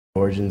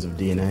Origins of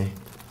DNA.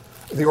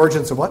 The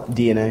origins of what?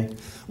 DNA.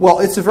 Well,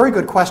 it's a very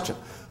good question.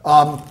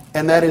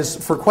 And that is,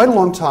 for quite a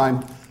long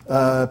time,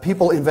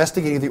 people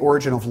investigating the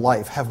origin of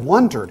life have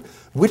wondered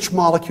which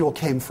molecule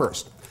came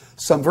first.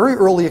 Some very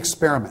early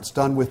experiments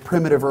done with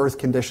primitive Earth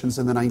conditions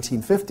in the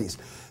 1950s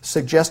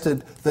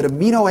suggested that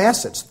amino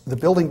acids, the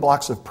building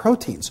blocks of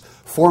proteins,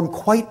 form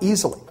quite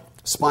easily,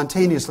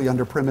 spontaneously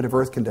under primitive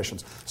Earth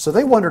conditions. So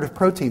they wondered if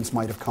proteins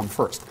might have come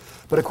first.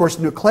 But of course,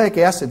 nucleic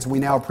acids, we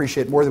now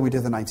appreciate more than we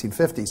did in the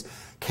 1950s,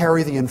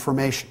 carry the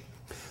information.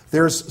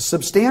 There's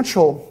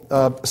substantial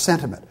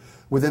sentiment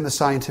within the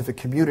scientific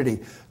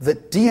community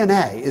that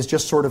DNA is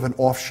just sort of an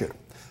offshoot,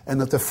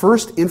 and that the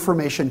first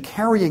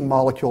information-carrying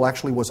molecule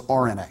actually was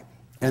RNA.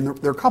 And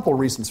there are a couple of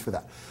reasons for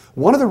that.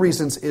 One of the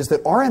reasons is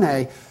that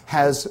RNA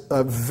has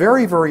a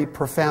very, very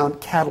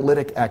profound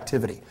catalytic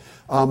activity.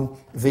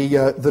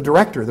 The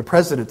director, the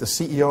president, the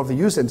CEO of the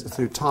Hughes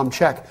Institute, Tom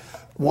Cech,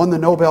 won the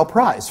Nobel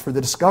Prize for the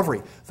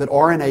discovery that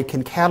RNA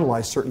can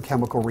catalyze certain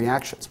chemical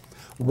reactions.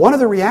 One of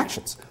the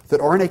reactions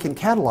that RNA can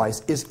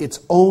catalyze is its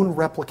own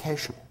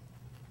replication.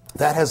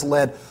 That has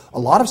led a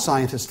lot of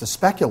scientists to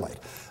speculate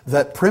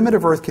that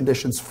primitive Earth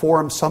conditions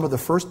formed some of the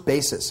first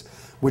bases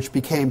which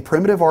became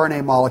primitive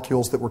RNA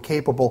molecules that were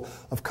capable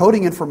of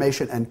coding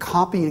information and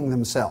copying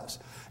themselves.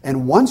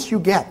 And once you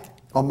get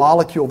a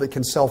molecule that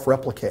can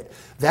self-replicate,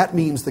 that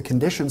means the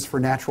conditions for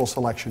natural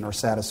selection are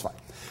satisfied.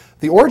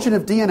 The origin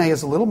of DNA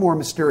is a little more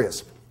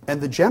mysterious. And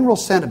the general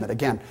sentiment,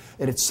 again,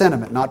 and it's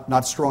sentiment,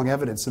 not strong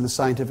evidence in the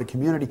scientific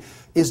community,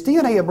 is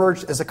DNA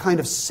emerged as a kind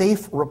of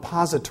safe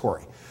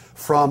repository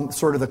from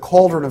sort of the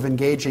cauldron of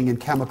engaging in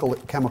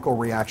chemical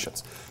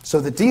reactions. So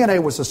the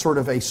DNA was a sort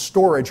of a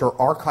storage or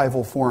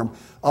archival form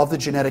of the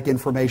genetic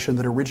information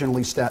that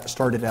originally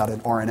started out in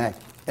RNA.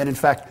 And in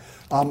fact,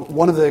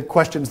 one of the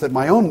questions that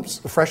my own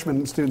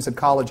freshman students at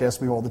college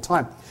ask me all the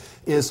time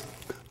is,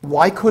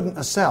 why couldn't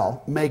a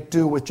cell make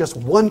do with just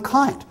one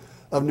kind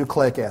of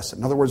nucleic acid?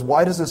 In other words,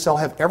 why doesn't a cell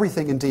have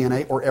everything in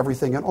DNA or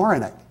everything in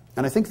RNA?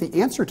 And I think the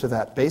answer to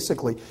that,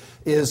 basically,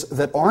 is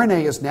that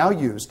RNA is now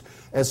used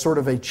as sort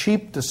of a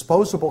cheap,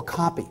 disposable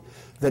copy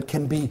that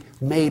can be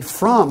made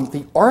from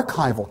the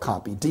archival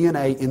copy,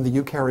 DNA in the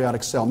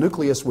eukaryotic cell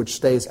nucleus, which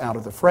stays out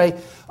of the fray,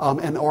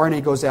 and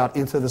RNA goes out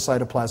into the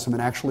cytoplasm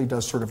and actually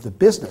does sort of the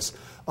business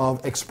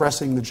of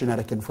expressing the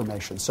genetic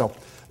information. So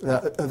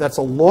that's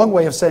a long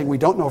way of saying we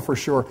don't know for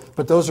sure,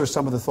 but those are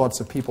some of the thoughts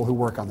of people who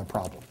work on the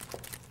problem.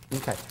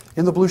 Okay.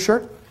 In the blue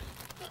shirt?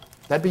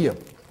 That'd be you.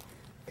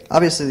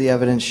 Obviously, the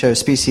evidence shows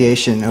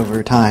speciation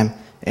over time,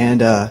 and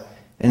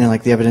then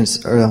like the evidence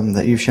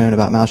that you've shown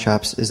about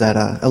mousetraps is that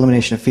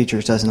elimination of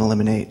features doesn't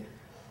eliminate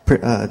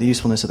the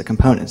usefulness of the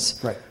components.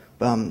 Right.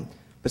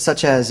 But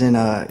such as in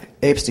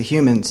apes to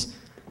humans,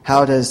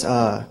 how does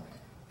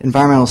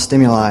environmental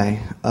stimuli,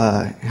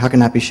 how can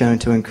that be shown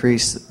to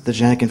increase the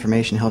genetic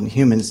information held in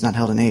humans, not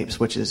held in apes,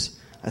 which is,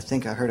 I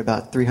think I heard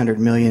about 300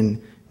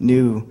 million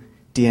new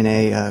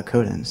DNA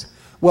codons?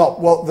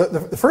 Well,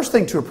 the first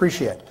thing to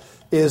appreciate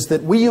is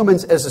that we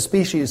humans as a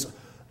species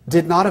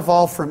did not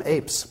evolve from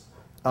apes.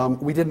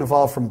 We didn't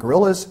evolve from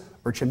gorillas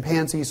or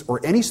chimpanzees or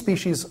any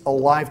species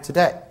alive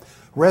today.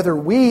 Rather,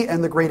 we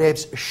and the great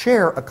apes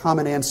share a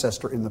common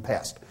ancestor in the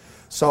past.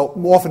 So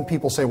often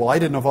people say, well, I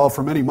didn't evolve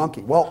from any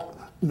monkey. Well,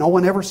 no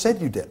one ever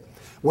said you did.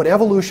 What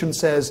evolution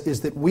says is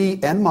that we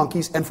and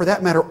monkeys, and for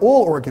that matter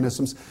all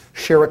organisms,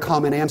 share a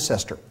common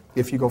ancestor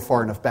if you go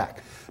far enough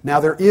back. Now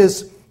there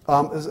is,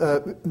 now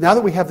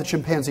that we have the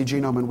chimpanzee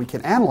genome and we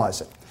can analyze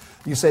it,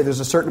 you say there's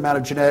a certain amount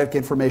of genetic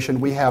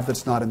information we have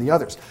that's not in the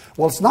others.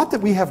 Well, it's not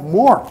that we have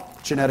more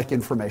genetic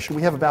information.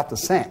 We have about the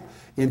same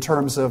in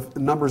terms of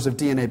numbers of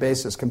DNA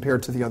bases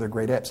compared to the other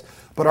great apes.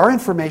 But our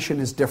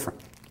information is different.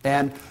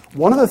 And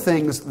one of the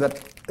things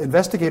that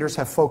investigators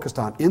have focused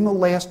on in the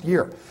last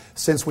year,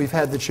 since we've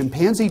had the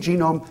chimpanzee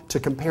genome to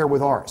compare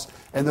with ours,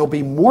 and there'll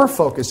be more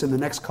focus in the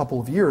next couple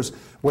of years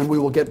when we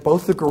will get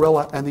both the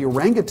gorilla and the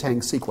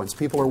orangutan sequence.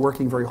 People are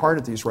working very hard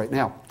at these right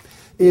now.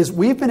 Is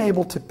we've been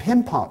able to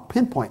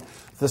pinpoint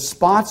the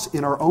spots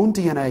in our own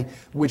DNA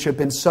which have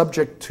been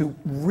subject to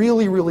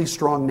really, really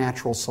strong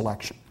natural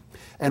selection.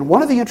 And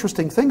one of the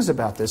interesting things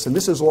about this, and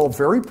this is all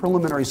very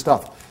preliminary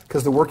stuff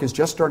because the work is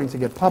just starting to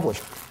get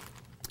published,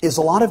 is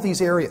a lot of these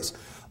areas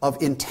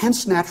of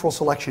intense natural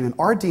selection in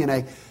our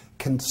DNA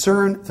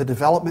concern the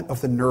development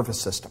of the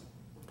nervous system.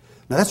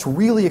 Now that's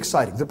really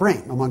exciting, the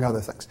brain, among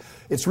other things.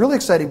 It's really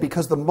exciting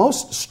because the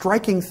most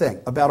striking thing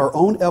about our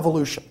own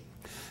evolution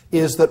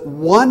is that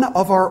one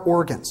of our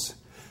organs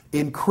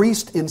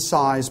increased in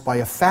size by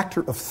a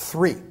factor of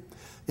 3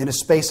 in a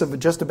space of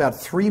just about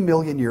 3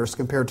 million years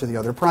compared to the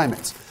other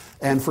primates.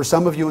 And for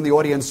some of you in the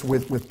audience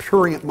with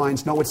prurient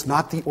minds, no, it's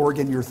not the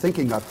organ you're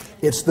thinking of.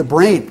 It's the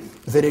brain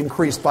that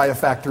increased by a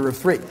factor of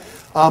 3.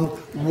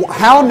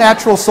 How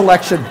natural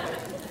selection...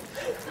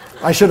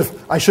 I should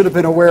have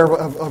been aware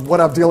of what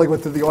I'm dealing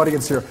with in the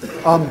audience here.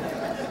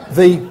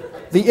 The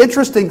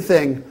interesting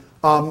thing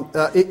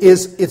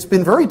is it's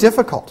been very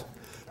difficult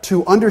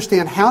to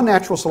understand how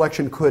natural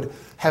selection could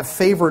have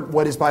favored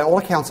what is, by all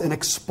accounts, an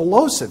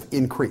explosive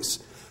increase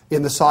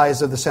in the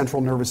size of the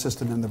central nervous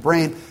system in the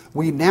brain.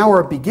 We now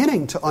are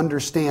beginning to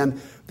understand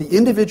the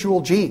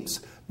individual genes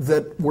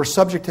that were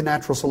subject to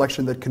natural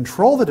selection that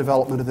control the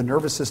development of the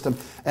nervous system.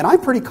 And I'm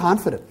pretty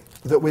confident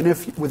that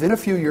within a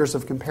few years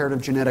of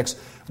comparative genetics,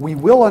 we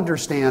will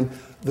understand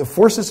the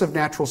forces of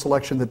natural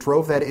selection that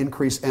drove that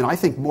increase, and I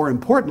think more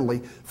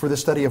importantly, for the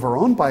study of our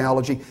own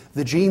biology,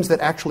 the genes that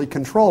actually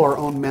control our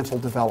own mental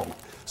development.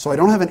 So I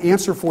don't have an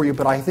answer for you,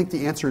 but I think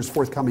the answer is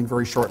forthcoming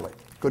very shortly.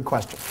 Good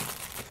question.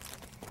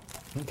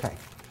 Okay,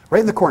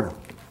 right in the corner.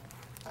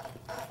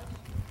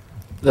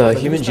 The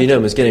human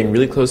genome is getting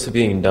really close to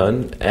being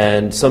done,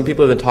 and some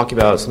people have been talking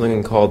about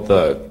something called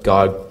the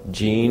God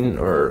gene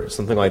or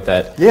something like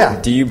that. Yeah.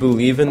 Do you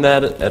believe in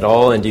that at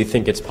all, and do you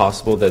think it's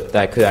possible that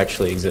that could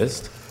actually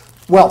exist?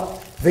 Well,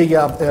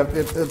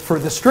 for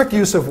the strict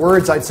use of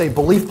words, I'd say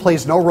belief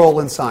plays no role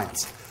in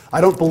science. I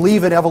don't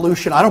believe in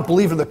evolution. I don't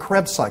believe in the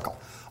Krebs cycle.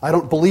 I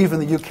don't believe in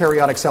the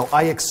eukaryotic cell.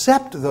 I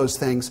accept those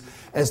things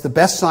as the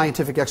best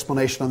scientific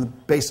explanation on the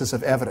basis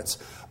of evidence.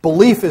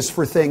 Belief is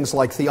for things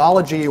like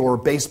theology or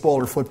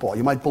baseball or football.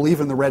 You might believe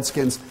in the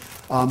Redskins,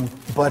 I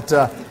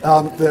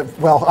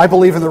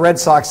believe in the Red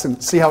Sox,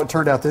 and see how it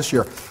turned out this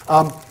year.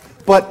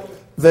 But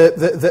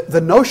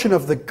the notion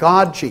of the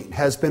God gene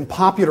has been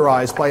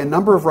popularized by a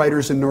number of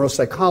writers in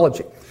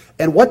neuropsychology.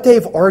 And what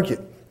they've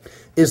argued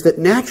is that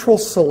natural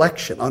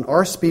selection on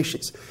our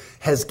species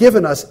has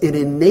given us an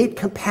innate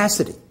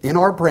capacity in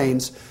our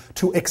brains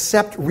to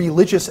accept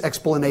religious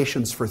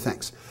explanations for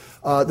things.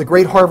 The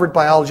great Harvard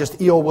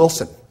biologist E.O.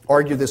 Wilson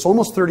argued this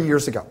almost 30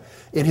 years ago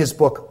in his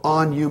book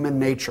On Human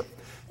Nature.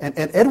 And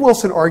Ed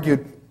Wilson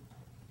argued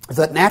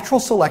that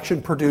natural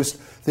selection produced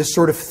this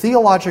sort of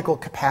theological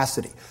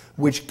capacity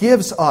which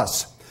gives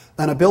us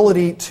an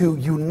ability to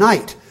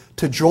unite,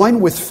 to join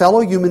with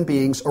fellow human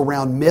beings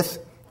around myth,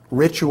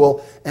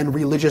 ritual, and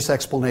religious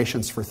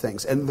explanations for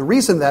things. And the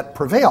reason that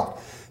prevailed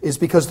is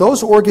because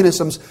those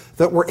organisms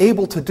that were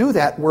able to do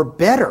that were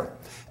better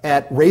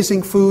at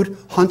raising food,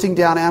 hunting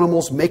down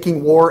animals,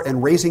 making war,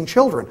 and raising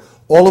children,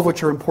 all of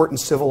which are important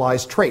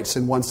civilized traits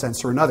in one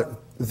sense or another.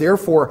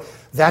 Therefore,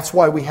 that's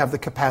why we have the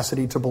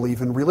capacity to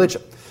believe in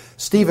religion.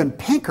 Steven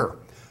Pinker,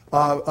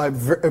 a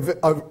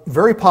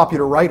very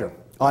popular writer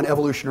on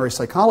evolutionary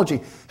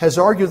psychology, has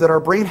argued that our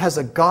brain has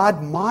a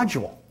God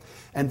module.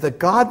 And the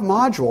God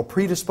module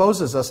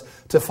predisposes us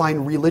to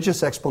find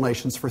religious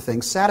explanations for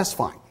things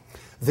satisfying.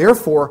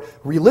 Therefore,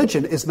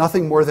 religion is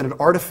nothing more than an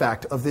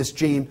artifact of this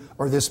gene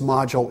or this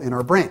module in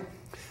our brain.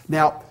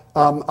 Now,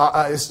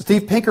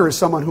 Steve Pinker is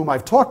someone whom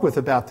I've talked with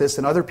about this,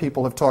 and other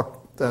people have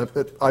talked.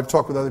 I've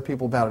talked with other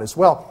people about it as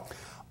well.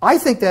 I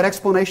think that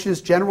explanation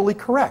is generally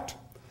correct,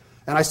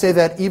 and I say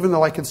that even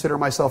though I consider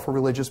myself a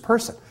religious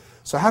person.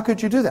 So, how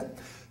could you do that?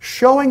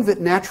 Showing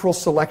that natural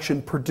selection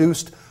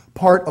produced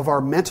part of our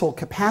mental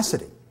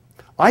capacity,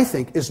 I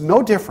think, is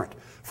no different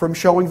from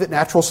showing that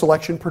natural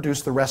selection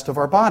produced the rest of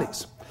our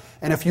bodies.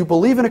 And if you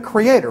believe in a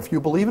creator, if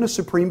you believe in a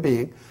supreme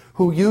being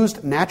who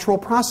used natural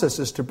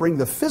processes to bring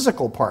the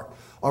physical part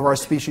of our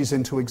species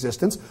into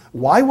existence,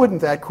 why wouldn't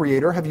that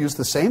creator have used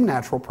the same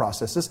natural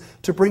processes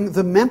to bring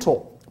the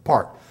mental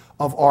part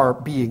of our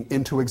being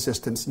into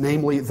existence,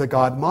 namely the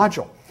God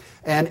module?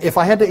 And if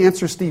I had to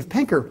answer Steve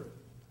Pinker,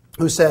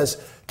 who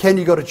says, can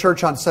you go to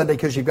church on Sunday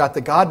because you've got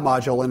the God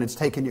module and it's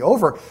taken you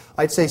over,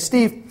 I'd say,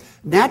 Steve,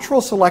 natural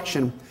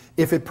selection,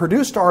 if it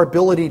produced our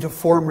ability to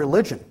form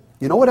religion,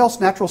 you know what else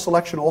natural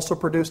selection also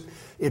produced?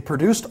 It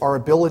produced our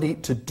ability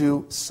to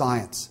do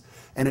science.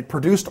 And it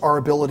produced our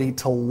ability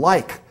to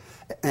like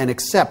and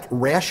accept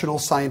rational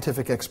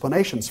scientific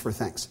explanations for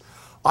things.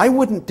 I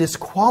wouldn't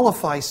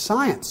disqualify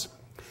science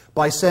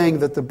by saying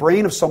that the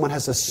brain of someone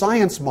has a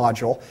science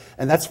module,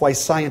 and that's why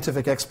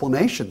scientific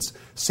explanations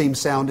seem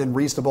sound and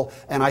reasonable.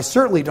 And I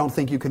certainly don't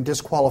think you can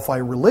disqualify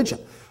religion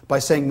by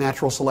saying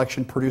natural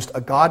selection produced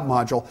a God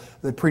module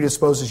that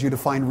predisposes you to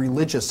find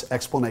religious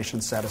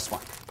explanations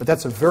satisfying. But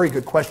that's a very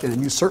good question,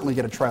 and you certainly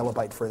get a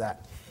trilobite for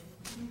that.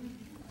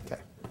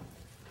 Okay.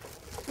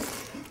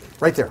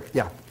 Right there,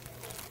 yeah.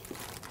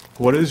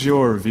 What is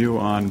your view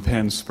on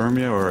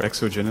panspermia or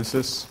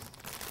exogenesis?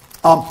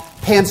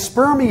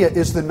 Panspermia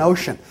is the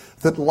notion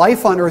that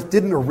life on Earth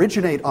didn't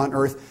originate on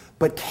Earth,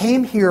 but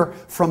came here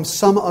from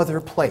some other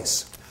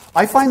place.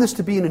 I find this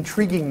to be an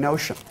intriguing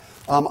notion.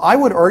 I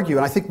would argue,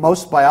 and I think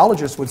most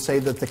biologists would say,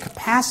 that the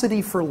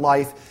capacity for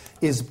life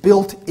is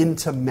built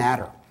into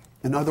matter.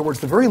 In other words,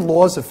 the very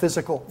laws of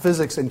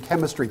physics and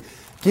chemistry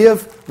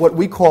give what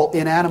we call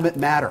inanimate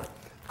matter,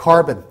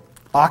 carbon,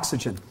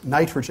 oxygen,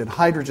 nitrogen,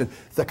 hydrogen,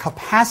 the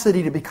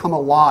capacity to become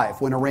alive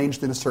when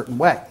arranged in a certain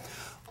way.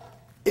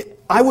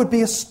 I would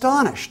be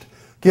astonished,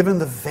 given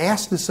the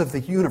vastness of the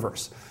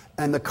universe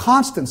and the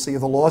constancy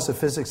of the laws of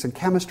physics and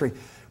chemistry,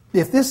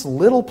 if this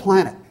little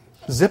planet,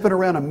 zipping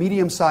around a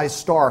medium-sized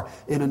star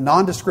in a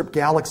nondescript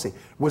galaxy,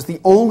 was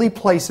the only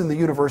place in the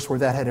universe where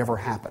that had ever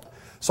happened.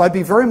 So I'd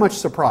be very much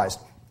surprised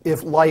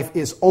if life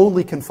is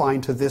only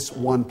confined to this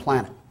one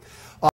planet.